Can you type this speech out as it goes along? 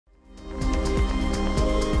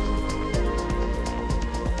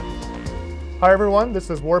Hi everyone,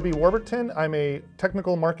 this is Warby Warburton. I'm a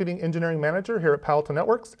Technical Marketing Engineering Manager here at Palo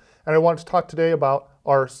Networks, and I wanted to talk today about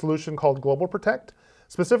our solution called GlobalProtect.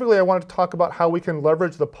 Specifically, I wanted to talk about how we can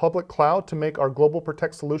leverage the public cloud to make our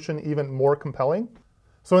GlobalProtect solution even more compelling.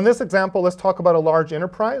 So in this example, let's talk about a large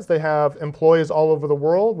enterprise. They have employees all over the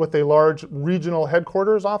world with a large regional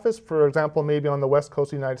headquarters office, for example, maybe on the West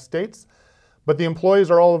Coast of the United States. But the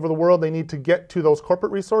employees are all over the world. They need to get to those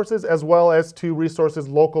corporate resources as well as to resources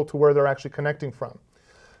local to where they're actually connecting from.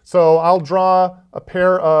 So I'll draw a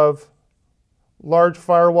pair of large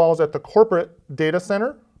firewalls at the corporate data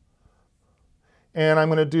center. And I'm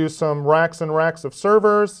going to do some racks and racks of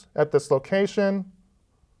servers at this location.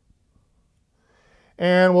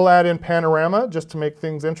 And we'll add in panorama just to make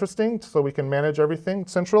things interesting so we can manage everything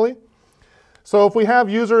centrally. So if we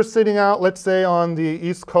have users sitting out, let's say on the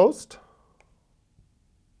East Coast,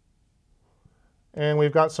 and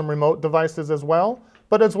we've got some remote devices as well,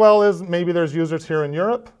 but as well as maybe there's users here in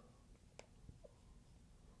Europe.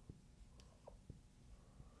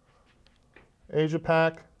 Asia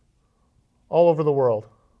Pac, all over the world.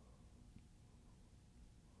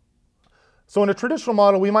 So in a traditional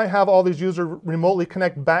model, we might have all these users remotely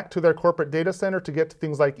connect back to their corporate data center to get to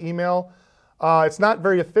things like email. It's not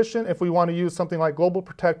very efficient if we want to use something like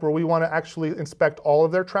GlobalProtect where we want to actually inspect all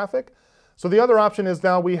of their traffic. So the other option is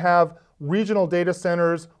now we have regional data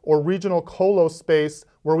centers or regional colo space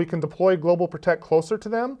where we can deploy GlobalProtect closer to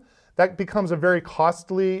them. That becomes a very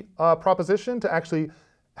costly proposition to actually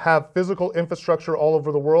have physical infrastructure all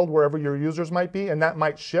over the world wherever your users might be, and that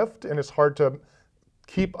might shift, and it's hard to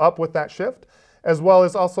keep up with that shift, as well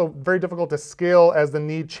as also very difficult to scale as the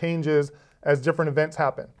need changes as different events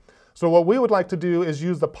happen. So what we would like to do is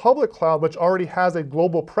use the public cloud, which already has a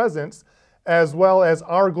global presence, as well as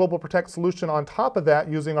our GlobalProtect solution on top of that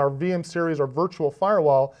using our VM series or virtual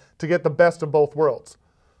firewall to get the best of both worlds.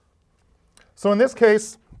 So in this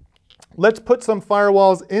case, let's put some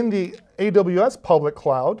firewalls in the AWS public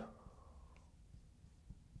cloud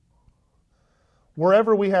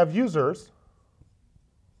wherever we have users.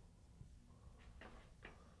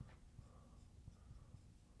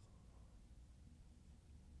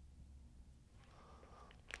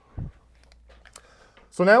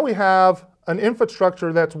 So now we have an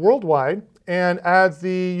infrastructure that's worldwide, and as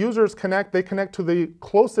the users connect, they connect to the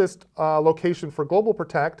closest location for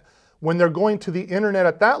GlobalProtect. When they're going to the internet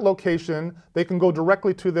at that location, they can go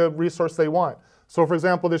directly to the resource they want. So for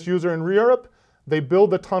example, this user in Europe, they build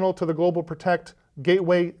the tunnel to the GlobalProtect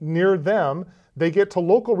gateway near them. They get to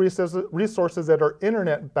local resources that are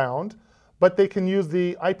internet bound, but they can use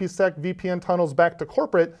the IPsec VPN tunnels back to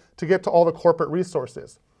corporate to get to all the corporate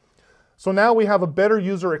resources. So now we have a better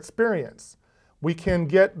user experience. We can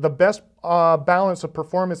get the best balance of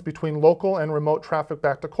performance between local and remote traffic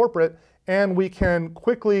back to corporate, and we can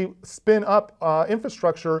quickly spin up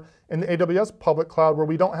infrastructure in the AWS public cloud where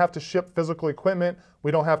we don't have to ship physical equipment,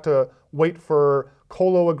 we don't have to wait for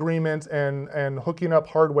colo agreements and hooking up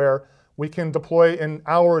hardware. We can deploy in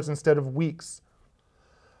hours instead of weeks.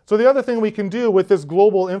 So the other thing we can do with this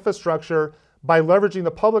global infrastructure by leveraging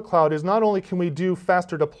the public cloud is not only can we do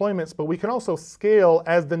faster deployments, but we can also scale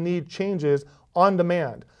as the need changes on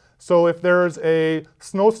demand. So if there's a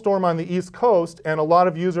snowstorm on the East Coast and a lot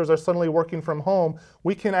of users are suddenly working from home,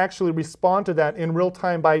 we can actually respond to that in real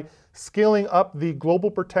time by scaling up the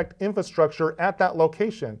GlobalProtect infrastructure at that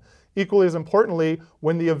location. Equally as importantly,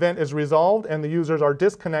 when the event is resolved and the users are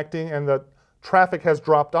disconnecting and the traffic has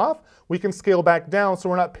dropped off, we can scale back down so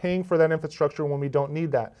we're not paying for that infrastructure when we don't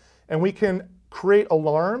need that. And we can create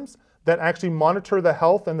alarms that actually monitor the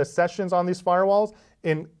health and the sessions on these firewalls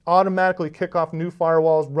and automatically kick off new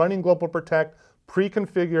firewalls running GlobalProtect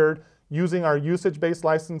pre-configured using our usage-based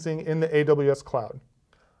licensing in the AWS cloud.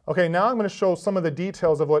 Okay, now I'm going to show some of the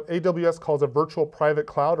details of what AWS calls a virtual private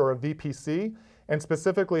cloud or a VPC, and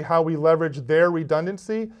specifically how we leverage their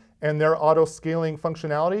redundancy and their auto-scaling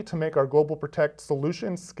functionality to make our GlobalProtect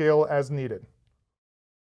solution scale as needed.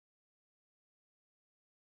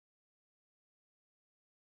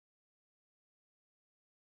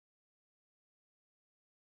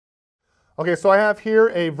 Okay, so I have here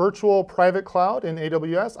a virtual private cloud in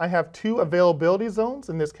AWS. I have two availability zones,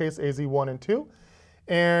 in this case AZ1 and 2.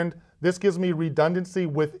 And this gives me redundancy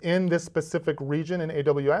within this specific region in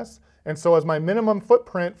AWS. And so as my minimum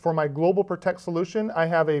footprint for my GlobalProtect solution, I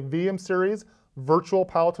have a VM series virtual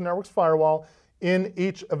Palo Networks firewall in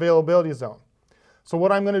each availability zone. So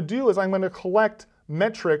what I'm going to do is I'm going to collect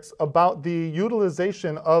metrics about the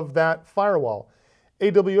utilization of that firewall.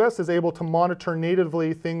 AWS is able to monitor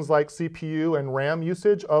natively things like CPU and RAM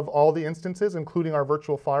usage of all the instances, including our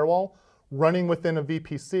virtual firewall, running within a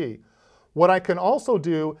VPC. What I can also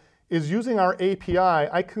do is using our API,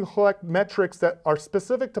 I can collect metrics that are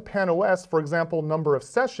specific to PanOS, for example, number of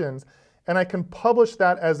sessions, and I can publish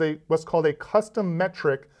that as what's called a custom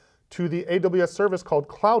metric to the AWS service called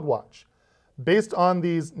CloudWatch. Based on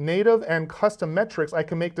these native and custom metrics, I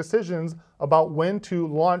can make decisions about when to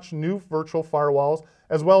launch new virtual firewalls,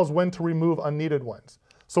 as well as when to remove unneeded ones.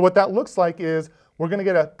 So what that looks like is we're going to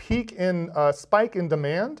get a peak in spike in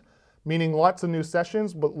demand, meaning lots of new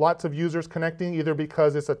sessions, but lots of users connecting, either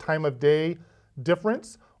because it's a time of day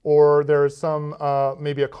difference, or there's some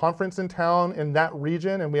maybe a conference in town in that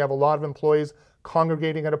region, and we have a lot of employees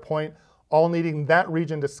congregating at a point, all needing that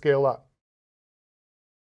region to scale up.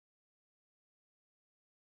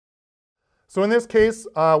 So in this case,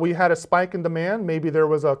 we had a spike in demand. Maybe there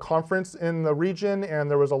was a conference in the region and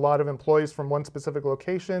there was a lot of employees from one specific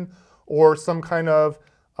location, or some kind of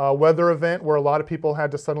weather event where a lot of people had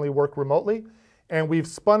to suddenly work remotely. And we've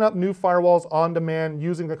spun up new firewalls on demand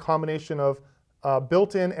using a combination of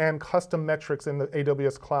built-in and custom metrics in the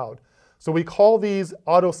AWS cloud. So we call these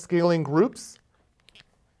auto-scaling groups.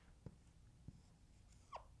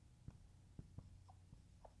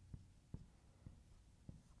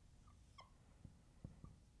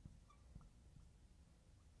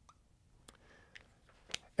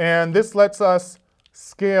 And this lets us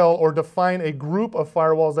scale or define a group of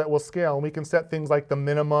firewalls that will scale. And we can set things like the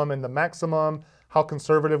minimum and the maximum, how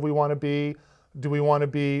conservative we want to be. Do we want to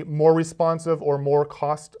be more responsive or more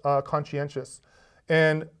cost conscientious?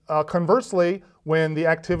 And conversely, when the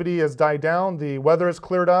activity has died down, the weather has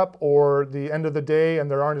cleared up, or the end of the day and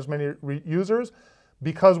there aren't as many users,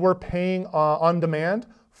 because we're paying on demand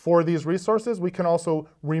for these resources, we can also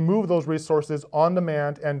remove those resources on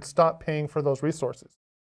demand and stop paying for those resources.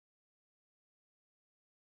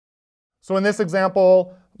 So in this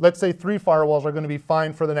example, let's say 3 firewalls are going to be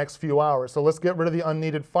fine for the next few hours. So let's get rid of the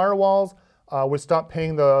unneeded firewalls. We stop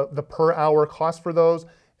paying the per hour cost for those,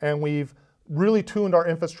 and we've really tuned our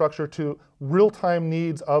infrastructure to real-time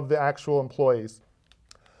needs of the actual employees.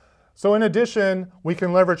 So in addition, we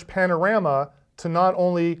can leverage Panorama to not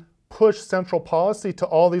only push central policy to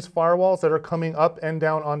all these firewalls that are coming up and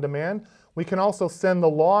down on demand, we can also send the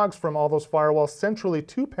logs from all those firewalls centrally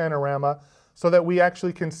to Panorama so that we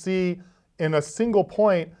actually can see in a single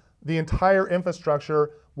point the entire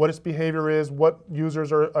infrastructure, what its behavior is, what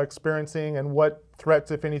users are experiencing, and what threats,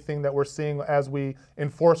 if anything, that we're seeing as we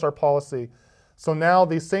enforce our policy. So now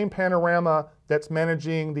the same Panorama that's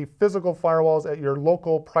managing the physical firewalls at your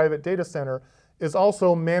local private data center is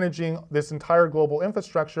also managing this entire global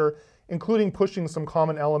infrastructure, including pushing some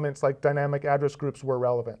common elements like dynamic address groups where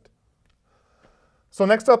relevant. So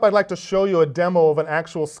next up, I'd like to show you a demo of an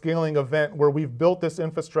actual scaling event where we've built this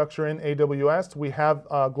infrastructure in AWS. We have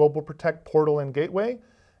GlobalProtect portal and gateway,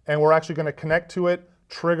 and we're actually going to connect to it,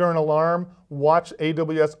 trigger an alarm, watch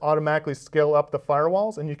AWS automatically scale up the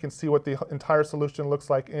firewalls, and you can see what the entire solution looks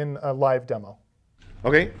like in a live demo.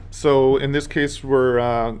 Okay, so in this case,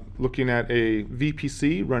 we're looking at a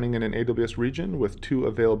VPC running in an AWS region with 2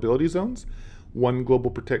 availability zones, 1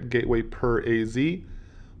 GlobalProtect gateway per AZ,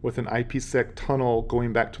 with an IPsec tunnel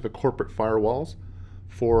going back to the corporate firewalls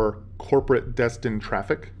for corporate destined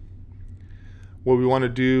traffic. What we want to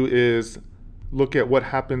do is look at what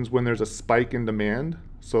happens when there's a spike in demand.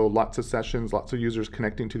 So lots of sessions, lots of users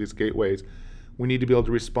connecting to these gateways. We need to be able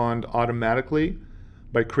to respond automatically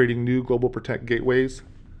by creating new GlobalProtect gateways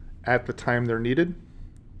at the time they're needed.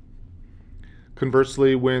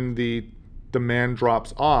 Conversely, when the demand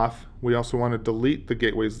drops off, we also want to delete the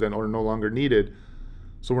gateways that are no longer needed,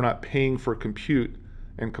 so we're not paying for compute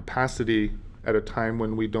and capacity at a time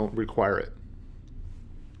when we don't require it.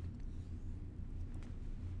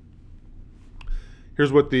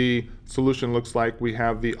 Here's what the solution looks like. We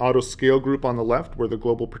have the auto scale group on the left, where the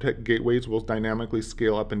GlobalProtect gateways will dynamically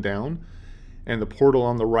scale up and down, and the portal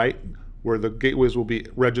on the right, where the gateways will be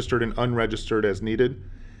registered and unregistered as needed.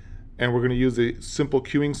 And we're going to use a simple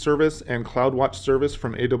queuing service and CloudWatch service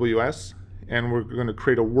from AWS, and we're going to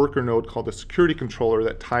create a worker node called the security controller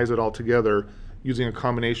that ties it all together using a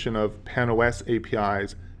combination of PanOS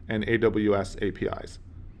APIs and AWS APIs.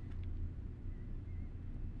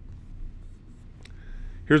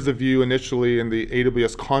 Here's the view initially in the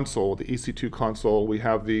AWS console, the EC2 console. We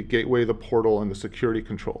have the gateway, the portal, and the security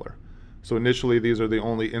controller. So initially, these are the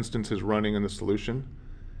only instances running in the solution.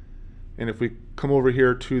 And if we come over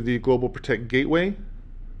here to the GlobalProtect gateway,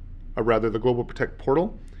 or rather the GlobalProtect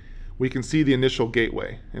portal, we can see the initial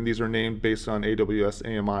gateway, and these are named based on AWS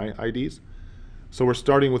AMI IDs. So we're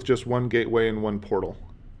starting with just 1 gateway and 1 portal.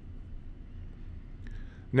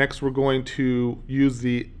 Next, we're going to use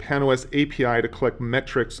the PanOS API to collect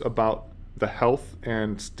metrics about the health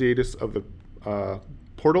and status of the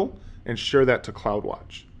portal, and share that to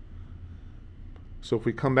CloudWatch. So if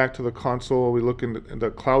we come back to the console, we look in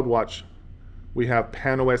the CloudWatch, we have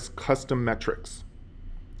PanOS custom metrics.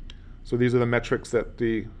 So these are the metrics that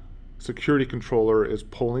the security controller is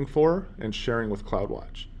polling for and sharing with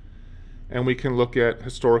CloudWatch. And we can look at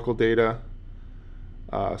historical data.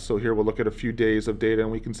 So here we'll look at a few days of data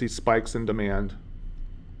and we can see spikes in demand.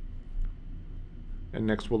 And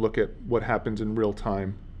next we'll look at what happens in real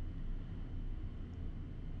time.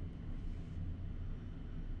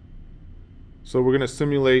 So we're going to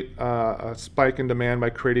simulate a spike in demand by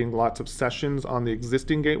creating lots of sessions on the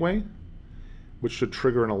existing gateway, which should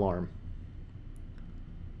trigger an alarm.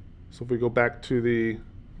 So if we go back to the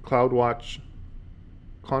CloudWatch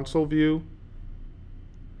console view,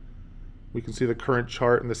 we can see the current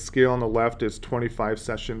chart, and the scale on the left is 25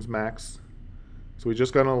 sessions max. So we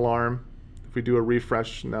just got an alarm. If we do a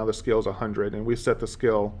refresh, now the scale is 100, and we set the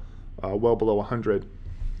scale well below 100.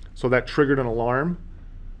 So that triggered an alarm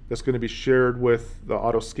that's going to be shared with the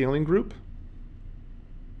Autoscaling group.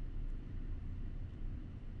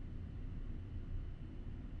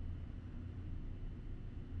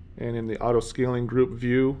 And in the Autoscaling group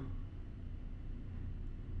view,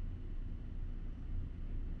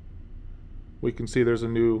 we can see there's a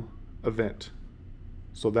new event.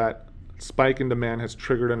 So that spike in demand has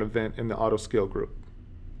triggered an event in the Autoscale group.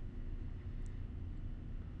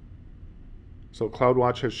 So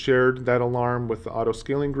CloudWatch has shared that alarm with the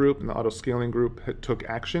Autoscaling group, and the Autoscaling group took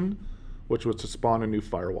action, which was to spawn a new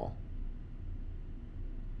firewall.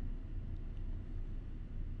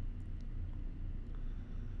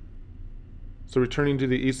 So returning to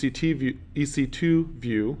the EC2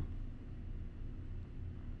 view,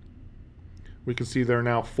 we can see there are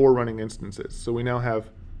now 4 running instances. So we now have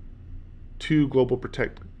 2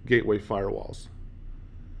 GlobalProtect gateway firewalls.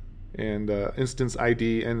 And instance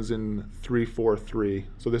ID ends in 343.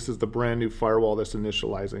 So this is the brand new firewall that's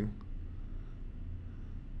initializing.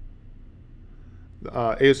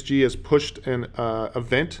 ASG has pushed an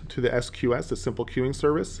event to the SQS, the simple queuing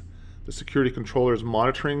service. The security controller is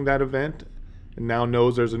monitoring that event and now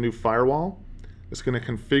knows there's a new firewall. It's going to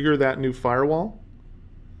configure that new firewall,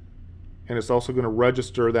 and it's also going to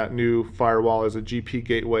register that new firewall as a GP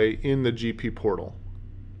gateway in the GP portal.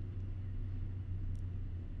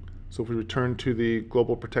 So if we return to the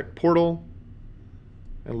GlobalProtect portal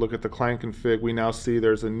and look at the client config, we now see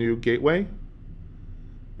there's a new gateway.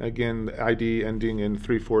 Again, the ID ending in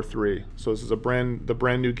 343. So this is the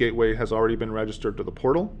brand new gateway has already been registered to the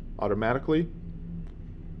portal automatically.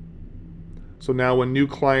 So now when new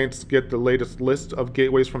clients get the latest list of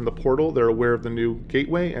gateways from the portal, they're aware of the new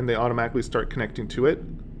gateway and they automatically start connecting to it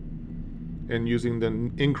and using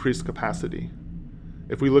the increased capacity.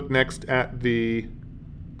 If we look next at the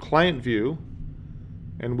client view,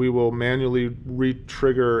 and we will manually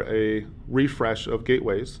re-trigger a refresh of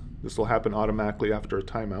gateways. This will happen automatically after a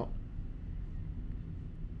timeout.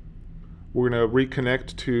 We're going to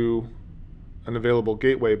reconnect to an available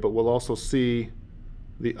gateway, but we'll also see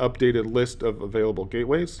the updated list of available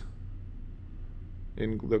gateways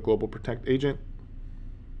in the GlobalProtect agent.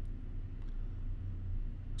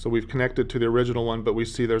 So we've connected to the original one, but we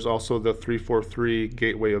see there's also the 343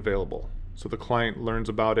 gateway available. So the client learns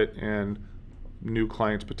about it and new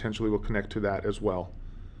clients potentially will connect to that as well.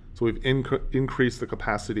 So we've increased the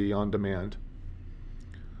capacity on demand.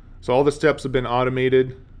 So all the steps have been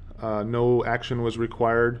automated. No action was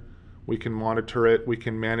required. We can monitor it. We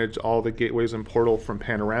can manage all the gateways and portal from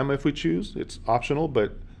Panorama if we choose. It's optional,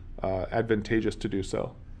 but advantageous to do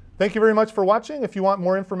so. Thank you very much for watching. If you want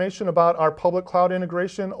more information about our public cloud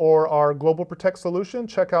integration or our GlobalProtect solution,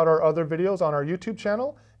 check out our other videos on our YouTube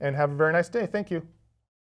channel, and have a very nice day. Thank you.